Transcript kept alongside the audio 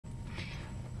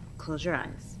Close your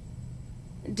eyes.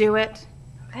 Do it.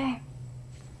 Okay.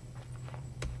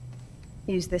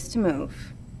 Use this to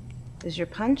move. This is your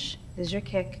punch, this is your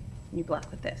kick, and you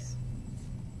block with this.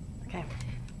 Okay.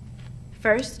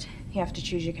 First, you have to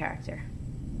choose your character.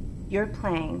 You're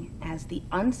playing as the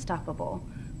unstoppable,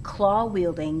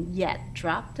 claw-wielding, yet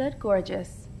drop-dead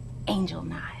gorgeous Angel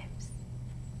Knives.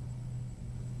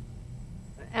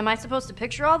 Am I supposed to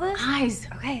picture all this? Eyes!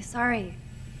 Okay, sorry.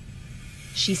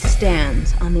 She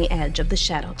stands on the edge of the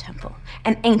Shadow Temple,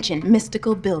 an ancient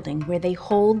mystical building where they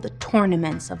hold the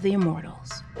tournaments of the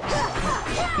immortals.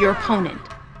 Your opponent,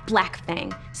 Black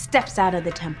Fang, steps out of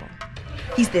the temple.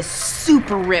 He's this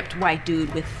super ripped white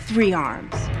dude with 3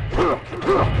 arms.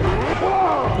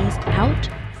 He's out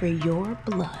for your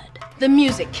blood. The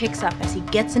music kicks up as he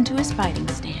gets into his fighting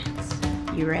stance.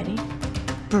 You ready?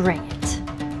 Bring it.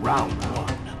 Round 1.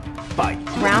 Fight.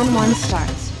 Round 1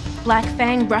 starts. Black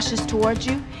Fang rushes towards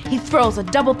you. He throws a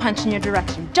double punch in your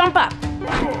direction. Jump up!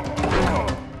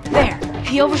 There,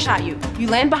 he overshot you. You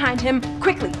land behind him.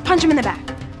 Quickly, punch him in the back.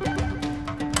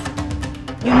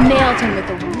 You nailed him with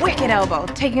a wicked elbow,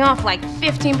 taking off like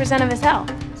 15% of his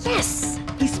health. Yes!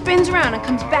 He spins around and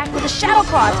comes back with a Shadow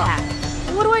Claw attack.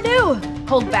 What do I do?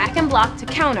 Hold back and block to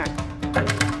counter.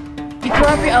 You throw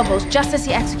up your elbows just as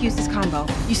he executes his combo.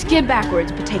 You skid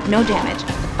backwards but take no damage.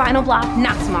 The final block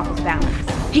knocks him off his balance.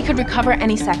 He could recover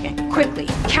any second. Quickly,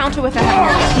 counter with a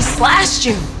heavy. He slashed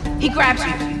you. He grabs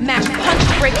you, mash punch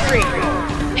to break free.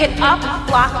 Hit up,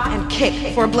 block, and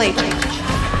kick for a blade change.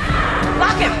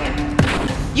 Lock him.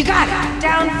 You got it.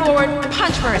 Down, forward,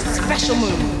 punch for a special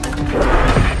move.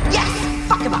 Yes!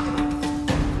 Fuck him up.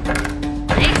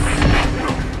 Nice.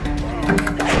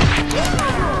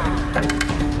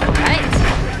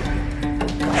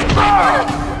 Alright.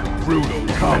 Brutal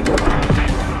combo.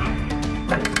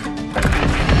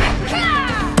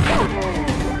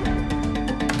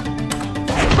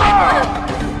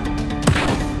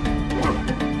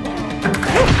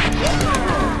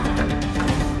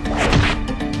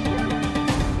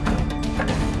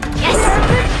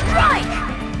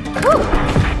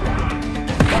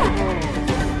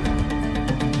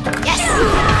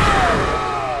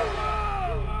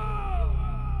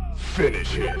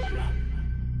 Finish him.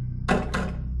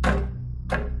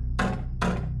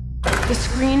 The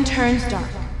screen turns dark.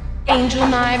 Angel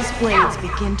Knives' blades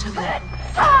begin to glow.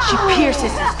 She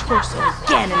pierces his torso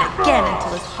again and again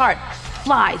until his heart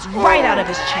flies right out of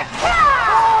his chest.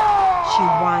 She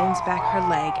winds back her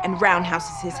leg and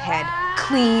roundhouses his head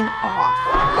clean off.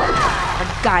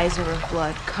 A geyser of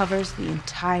blood covers the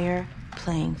entire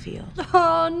playing field.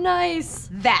 Oh, nice.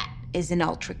 That is an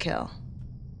ultra kill.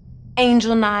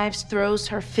 Angel Knives throws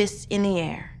her fists in the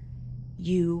air.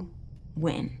 You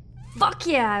win. Fuck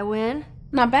yeah, I win.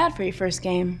 Not bad for your first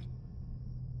game.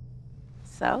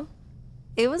 So?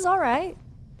 It was alright.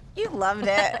 You loved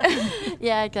it.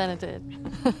 Yeah, I kinda did.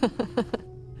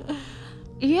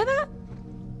 You hear that?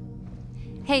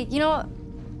 Hey, you know what?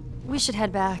 We should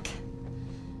head back.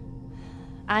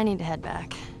 I need to head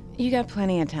back. You got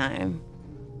plenty of time.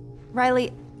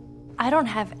 Riley, I don't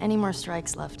have any more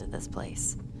strikes left at this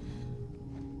place.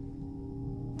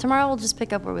 Tomorrow we'll just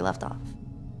pick up where we left off.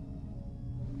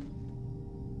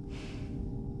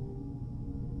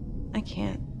 I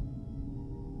can't.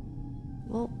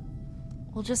 We'll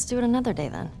just do it another day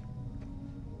then.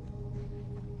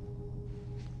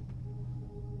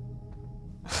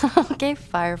 Okay,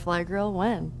 Firefly Girl,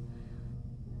 when?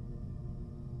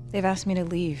 They've asked me to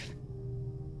leave.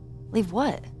 Leave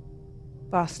what?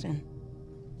 Boston.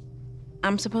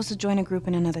 I'm supposed to join a group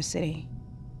in another city.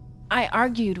 I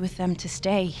argued with them to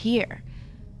stay here,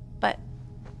 but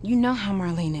you know how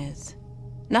Marlene is.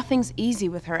 Nothing's easy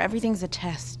with her, everything's a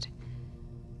test.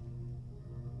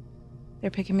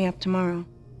 They're picking me up tomorrow.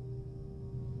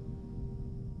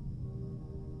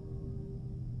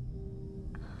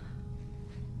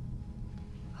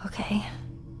 Okay.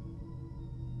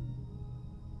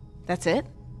 That's it?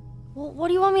 Well, what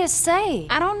do you want me to say?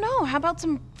 I don't know. How about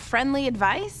some friendly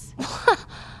advice?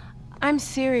 I'm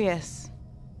serious.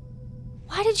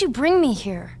 Why did you bring me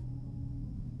here?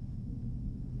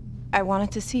 I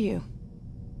wanted to see you.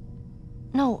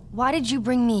 No, why did you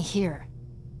bring me here?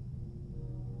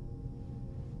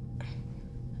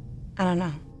 I don't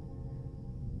know.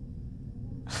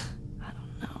 I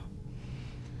don't know.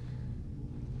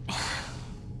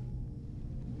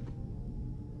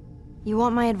 You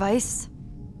want my advice?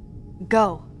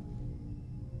 Go.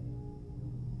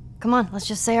 Come on, let's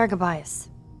just say our goodbyes.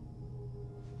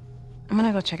 I'm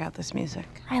gonna go check out this music.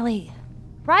 Riley.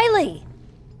 Riley!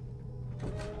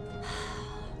 God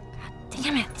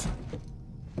damn it.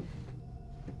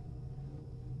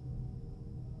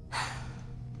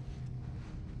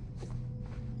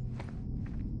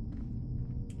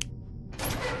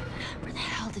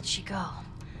 did she go?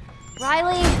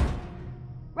 Riley!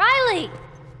 Riley!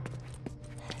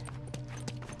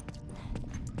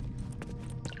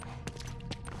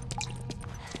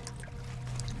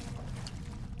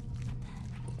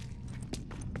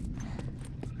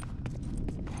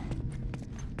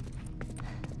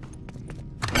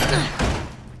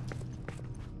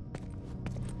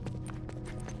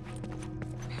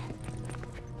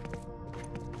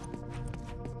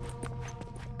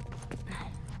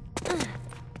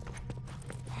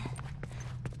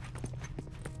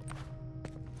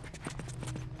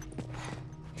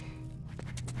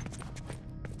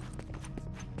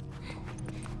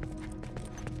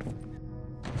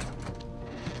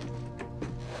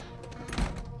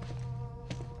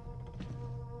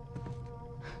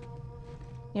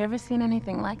 You ever seen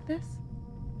anything like this?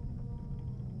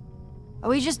 Are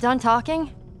we just done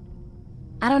talking?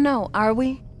 I don't know, are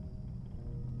we?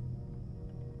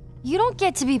 You don't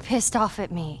get to be pissed off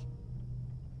at me.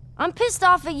 I'm pissed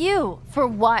off at you. For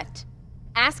what?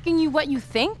 Asking you what you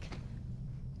think?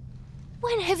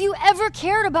 When have you ever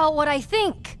cared about what I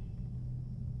think?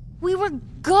 We were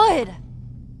good.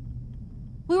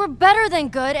 We were better than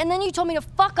good, and then you told me to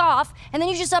fuck off, and then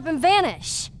you just up and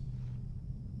vanish.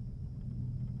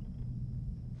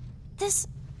 This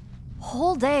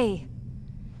whole day...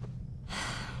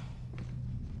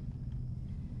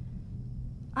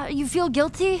 you feel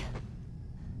guilty?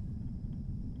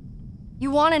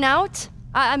 You want an out?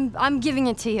 I'm giving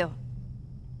it to you.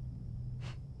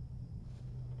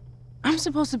 I'm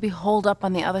supposed to be holed up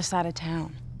on the other side of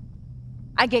town.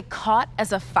 I get caught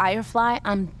as a firefly,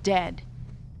 I'm dead.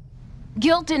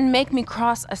 Guilt didn't make me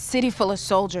cross a city full of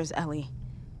soldiers, Ellie.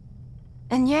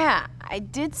 And yeah, I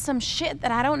did some shit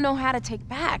that I don't know how to take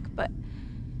back, but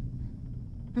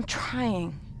I'm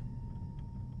trying.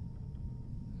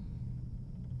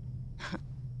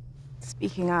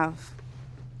 Speaking of,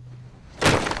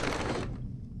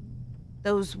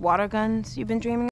 those water guns you've been dreaming